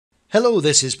Hello,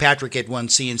 this is Patrick at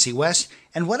OneCNCWest,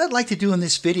 and what I'd like to do in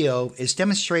this video is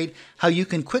demonstrate how you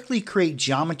can quickly create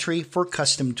geometry for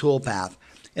custom toolpath.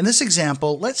 In this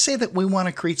example, let's say that we want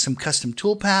to create some custom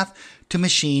toolpath to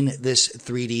machine this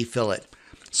 3D fillet.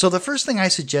 So the first thing I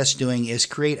suggest doing is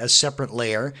create a separate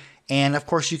layer, and of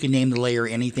course you can name the layer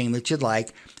anything that you'd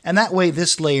like, and that way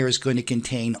this layer is going to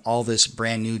contain all this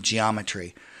brand new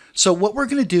geometry. So what we're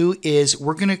going to do is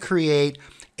we're going to create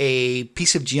a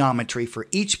piece of geometry for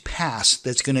each pass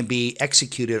that's going to be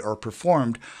executed or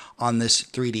performed on this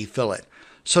 3D fillet.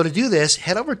 So to do this,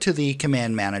 head over to the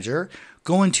Command Manager,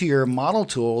 go into your Model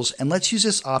Tools, and let's use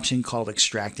this option called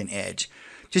Extract an Edge.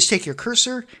 Just take your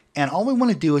cursor, and all we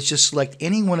want to do is just select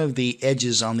any one of the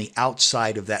edges on the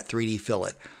outside of that 3D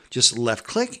fillet. Just left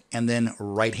click and then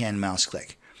right hand mouse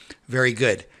click. Very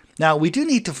good. Now we do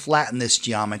need to flatten this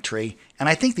geometry, and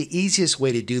I think the easiest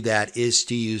way to do that is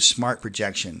to use Smart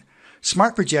Projection.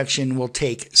 Smart Projection will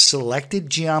take selected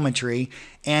geometry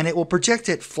and it will project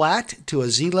it flat to a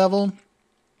Z level.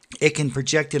 It can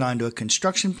project it onto a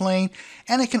construction plane,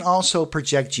 and it can also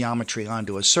project geometry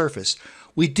onto a surface.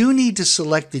 We do need to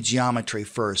select the geometry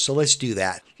first, so let's do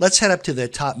that. Let's head up to the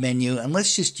top menu and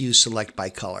let's just use Select by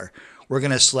Color. We're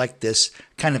going to select this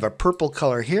kind of a purple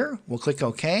color here. We'll click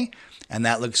OK, and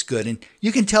that looks good. And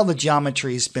you can tell the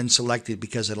geometry has been selected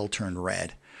because it'll turn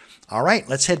red. All right,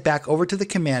 let's head back over to the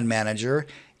Command Manager,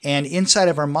 and inside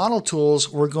of our Model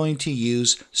Tools, we're going to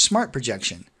use Smart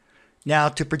Projection. Now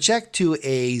to project to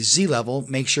a Z level,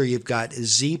 make sure you've got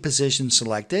Z position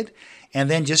selected,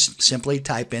 and then just simply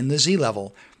type in the Z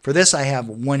level. For this I have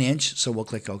 1 inch, so we'll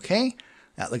click OK.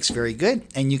 That looks very good,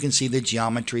 and you can see the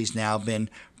geometry's now been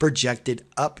projected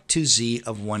up to Z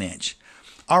of 1 inch.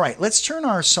 All right, let's turn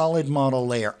our solid model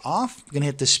layer off. I'm going to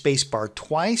hit the space bar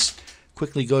twice,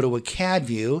 quickly go to a CAD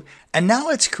view, and now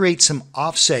let's create some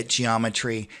offset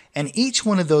geometry, and each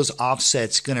one of those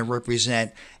offsets is going to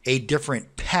represent a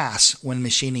different pass when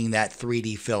machining that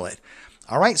 3D fillet.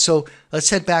 All right, so let's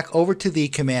head back over to the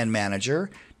Command Manager.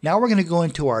 Now we're going to go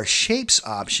into our Shapes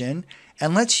option,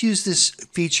 and let's use this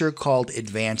feature called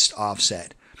Advanced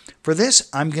Offset. For this,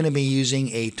 I'm going to be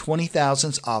using a 20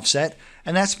 thousandths offset,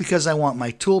 and that's because I want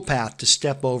my toolpath to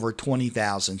step over 20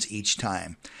 thousandths each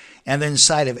time. And then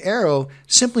side of arrow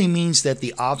simply means that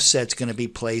the offset's going to be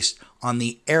placed on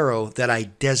the arrow that I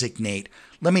designate.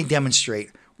 Let me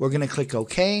demonstrate. We're going to click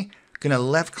OK, going to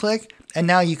left click, and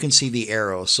now you can see the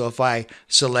arrow. So if I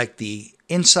select the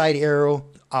inside arrow,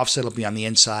 offset will be on the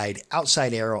inside,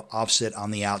 outside arrow, offset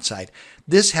on the outside.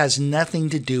 This has nothing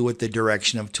to do with the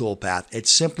direction of toolpath.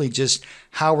 It's simply just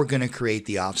how we're going to create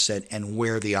the offset and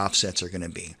where the offsets are going to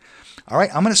be. All right,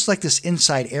 I'm going to select this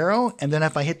inside arrow, and then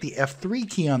if I hit the F3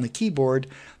 key on the keyboard,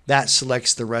 that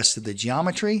selects the rest of the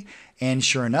geometry, and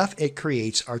sure enough, it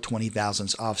creates our 20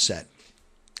 thousandths offset.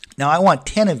 Now I want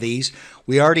 10 of these.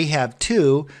 We already have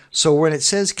 2, so when it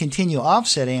says continue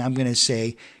offsetting, I'm going to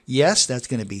say yes, that's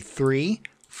going to be 3,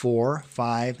 4,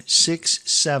 5,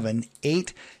 6, 7,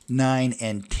 8, 9,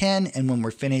 and 10, and when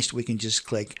we're finished, we can just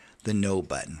click the No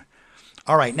button.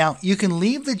 All right, now you can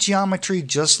leave the geometry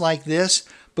just like this,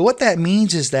 but what that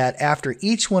means is that after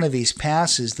each one of these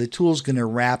passes, the tool's going to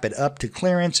wrap it up to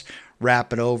clearance,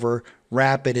 wrap it over,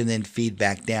 wrap it, and then feed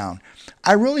back down.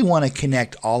 I really want to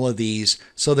connect all of these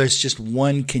so there's just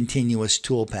one continuous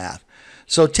toolpath.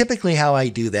 So typically how I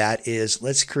do that is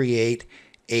let's create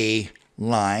a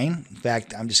line. In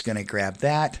fact, I'm just going to grab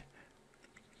that.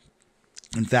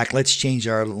 In fact, let's change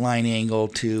our line angle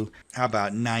to, how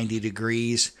about 90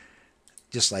 degrees,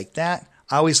 just like that.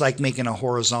 I always like making a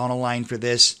horizontal line for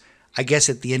this. I guess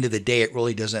at the end of the day, it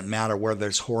really doesn't matter whether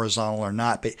it's horizontal or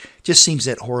not, but it just seems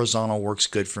that horizontal works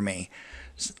good for me.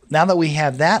 Now that we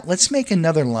have that, let's make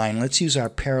another line. Let's use our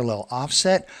parallel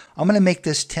offset. I'm going to make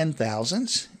this 10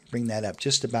 thousandths. Bring that up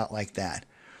just about like that.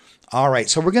 All right,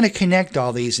 so we're going to connect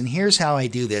all these, and here's how I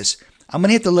do this. I'm going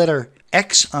to hit the letter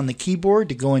X on the keyboard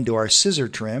to go into our scissor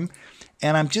trim,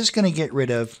 and I'm just going to get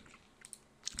rid of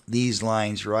these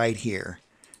lines right here,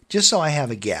 just so I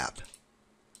have a gap.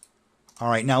 All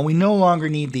right, now we no longer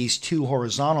need these 2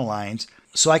 horizontal lines,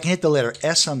 so I can hit the letter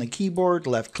S on the keyboard,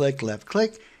 left click,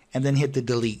 and then hit the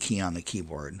delete key on the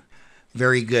keyboard.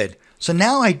 Very good. So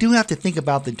now I do have to think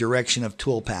about the direction of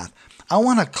toolpath. I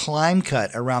want a climb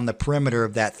cut around the perimeter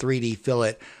of that 3D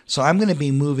fillet, so I'm going to be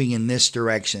moving in this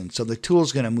direction. So the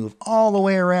tool's going to move all the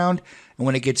way around, and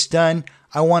when it gets done,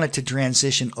 I want it to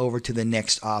transition over to the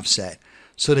next offset.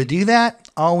 So to do that,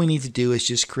 all we need to do is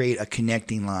just create a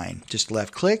connecting line. Just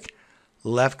left click,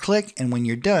 and when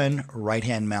you're done, right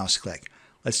hand mouse click.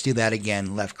 Let's do that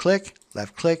again. Left click,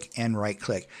 and right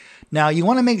click. Now you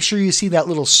want to make sure you see that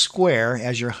little square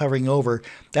as you're hovering over.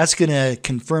 That's going to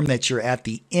confirm that you're at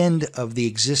the end of the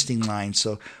existing line.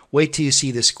 So wait till you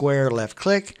see the square, left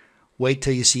click. Wait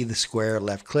till you see the square,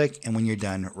 left click. And when you're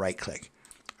done, right click.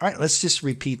 All right, let's just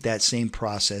repeat that same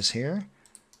process here.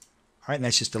 All right, and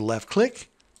that's just a left click,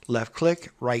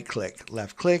 right click,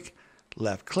 left click,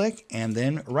 and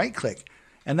then right click.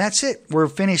 And that's it. We're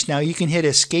finished now. You can hit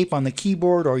escape on the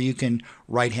keyboard or you can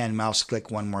right-hand mouse click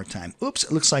one more time. Oops,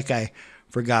 it looks like I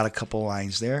forgot a couple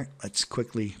lines there. Let's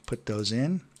quickly put those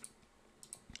in.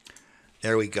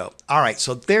 There we go. All right,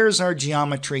 so there's our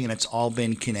geometry and it's all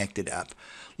been connected up.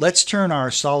 Let's turn our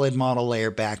solid model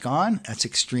layer back on. That's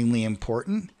extremely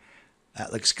important.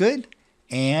 That looks good.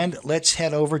 And let's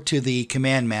head over to the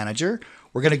command manager.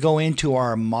 We're going to go into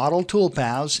our model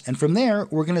toolpaths, and from there,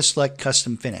 we're going to select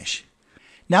custom finish.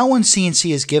 Now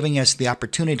OneCNC is giving us the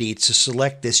opportunity to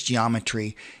select this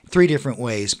geometry 3 different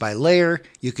ways. By layer,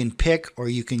 you can pick or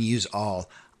you can use all.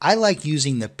 I like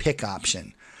using the pick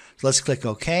option. So let's click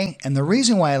OK. And the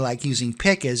reason why I like using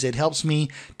pick is it helps me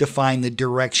define the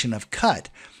direction of cut.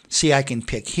 See, I can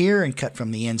pick here and cut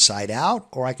from the inside out,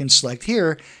 or I can select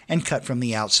here and cut from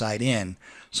the outside in.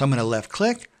 So I'm going to left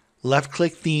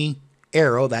click the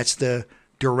arrow, that's the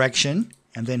direction,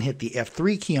 and then hit the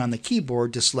F3 key on the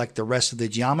keyboard to select the rest of the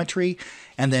geometry,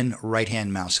 and then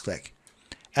right-hand mouse click.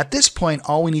 At this point,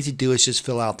 all we need to do is just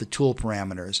fill out the tool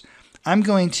parameters. I'm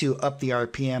going to up the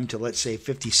RPM to, let's say,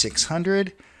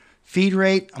 5600. Feed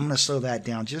rate, I'm going to slow that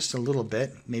down just a little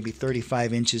bit, maybe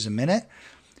 35 inches a minute.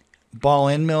 Ball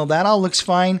end mill, that all looks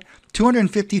fine.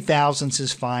 250 thousandths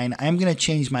is fine. I'm going to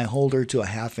change my holder to a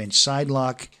 1/2 inch side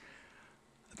lock.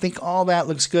 I think all that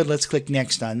looks good. Let's click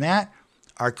next on that.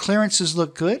 Our clearances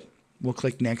look good. We'll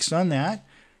click next on that.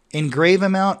 Engrave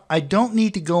amount, I don't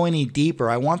need to go any deeper.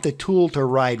 I want the tool to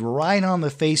ride right on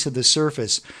the face of the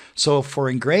surface. So for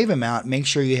engrave amount, make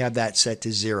sure you have that set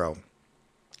to 0.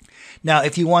 Now,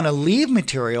 if you want to leave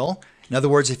material, in other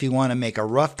words, if you want to make a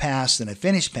rough pass and a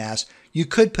finished pass, you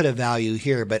could put a value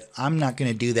here, but I'm not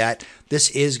going to do that. This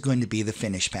is going to be the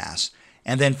finished pass.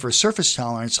 And then for surface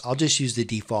tolerance, I'll just use the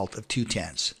default of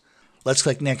 2/10. Let's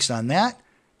click next on that.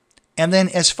 And then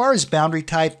as far as boundary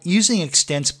type, using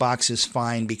extents box is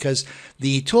fine because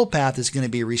the toolpath is going to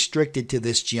be restricted to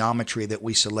this geometry that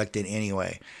we selected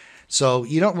anyway. So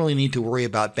you don't really need to worry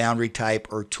about boundary type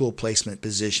or tool placement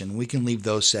position. We can leave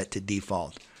those set to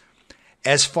default.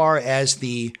 As far as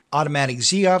the automatic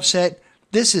Z offset,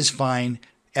 this is fine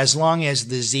as long as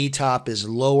the Z top is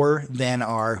lower than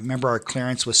remember our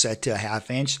clearance was set to a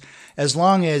 1/2 inch. As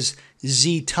long as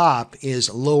Z top is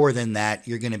lower than that,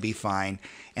 you're going to be fine.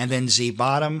 And then Z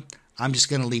bottom, I'm just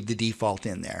going to leave the default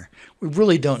in there. We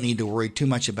really don't need to worry too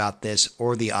much about this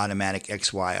or the automatic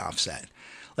XY offset.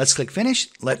 Let's click finish,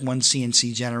 let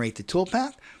OneCNC generate the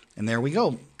toolpath, and there we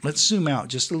go. Let's zoom out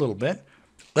just a little bit.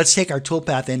 Let's take our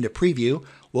toolpath into preview.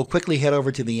 We'll quickly head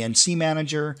over to the NC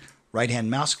Manager,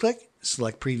 right-hand mouse click,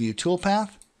 select Preview Toolpath.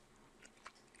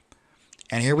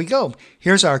 And here we go.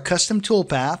 Here's our custom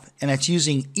toolpath, and it's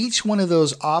using each one of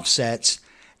those offsets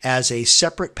as a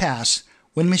separate pass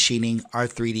when machining our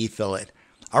 3D fillet.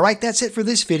 All right, that's it for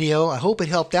this video. I hope it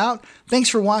helped out. Thanks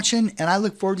for watching, and I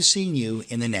look forward to seeing you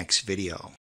in the next video.